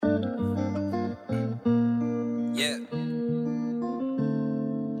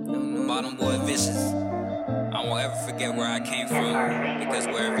forget where I came from, because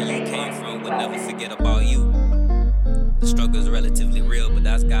wherever you came from would never forget about you. The struggle is relatively real, but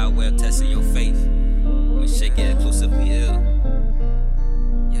that's God's way of testing your faith. When shit get exclusively ill.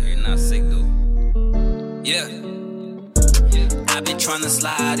 Yeah, you're not sick though. Yeah. I've been tryna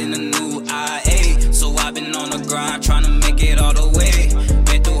slide in a new IA, so I've been on the grind tryna make it all the way.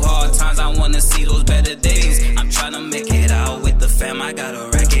 Been through hard times, I wanna see those better days. I'm tryna make it out with the fam, I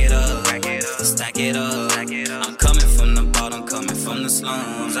gotta rack it up, stack it up. I'm coming from the bottom, coming from the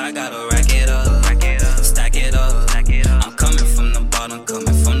slums. I gotta rack it up, stack it up. I'm coming from the bottom,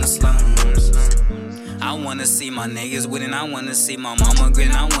 coming from the slums. I wanna see my niggas winning, I wanna see my mama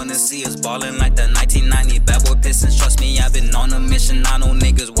grin, I wanna see us ballin' like the 1990 bad boy Pistons. Trust me, I've been on a mission, I know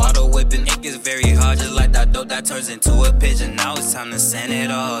niggas water whipping. It gets very hard, just like that dope that turns into a pigeon. Now it's time to send it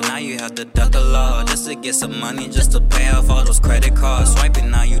all, now you have to duck the law, just to get some money, just to pay off all those credit cards.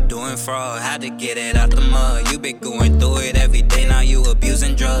 Swiping, now you doing fraud, had to get it out the mud. You been going through it every day, now you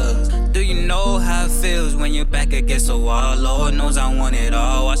abusing drugs. Do you know how it feels when you're back against the wall? Lord knows I want it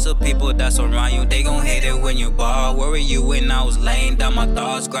all. Watch the people that's around you, they gon' hate it when you ball. Where were you when I was laying down my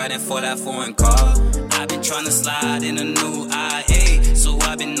thoughts, grinding for that foreign car? I've been tryna slide in a new IA, so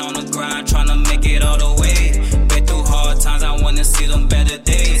I've been on the grind tryna make it all the way. Been through hard times, I wanna see them better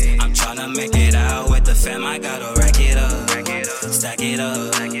days. I'm tryna make it out with the fam, I gotta rack it up, stack it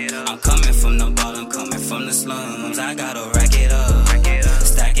up. I'm coming from the bottom, coming from the slums. I gotta rack it up,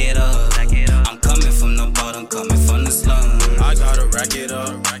 stack it up. I'm coming from the bottom, coming from the slums. I gotta rack it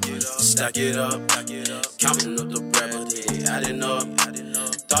up, stack it up. Counting up the bread, but it ain't adding up.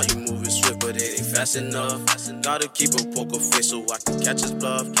 Thought you moving swift, but it ain't fast enough. Gotta keep a poker face so I can catch his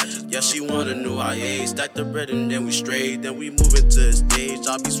bluff. Yeah, she want a new IA. Stack the bread and then we straight. Then we moving to the stage.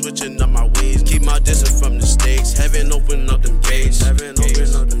 I'll be switching up my ways. Keep my distance from the stakes. Heaven open up them gates. Heaven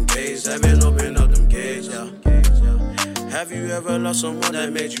open up them gates. Heaven open up them gates. Yeah. Have you ever lost someone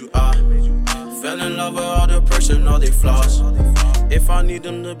that made you fell in love with all the person, all they flaws? If I need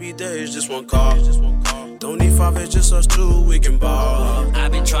them to be there, it's just one call. Don't need five, it's just us two, we can ball.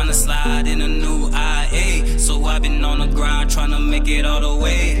 I've been tryna slide in a new IA, so I've been on the grind tryna make it all the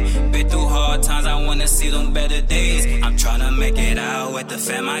way. Been through hard times, I wanna see them better days. I'm tryna make it out with the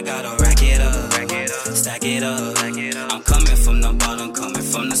fam, I gotta rack it up, stack it up. I'm coming from the bottom, coming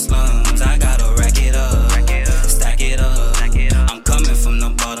from the slums. I gotta rack it up, stack it up. I'm coming from the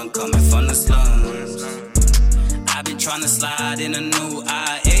bottom, coming from the slums. I've been tryna slide in a new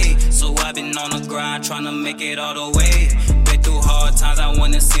IA, so I've been on the grind tryna make it all the way. Been through hard times, I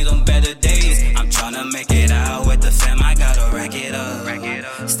wanna see them better days. I'm tryna make it out with the fam, I gotta rack it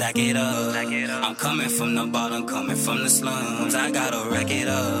up, stack it up. I'm coming from the bottom, coming from the slums. I gotta rack it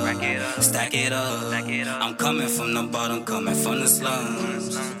up, stack it up. I'm coming from the bottom, coming from the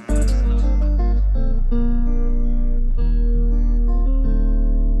slums.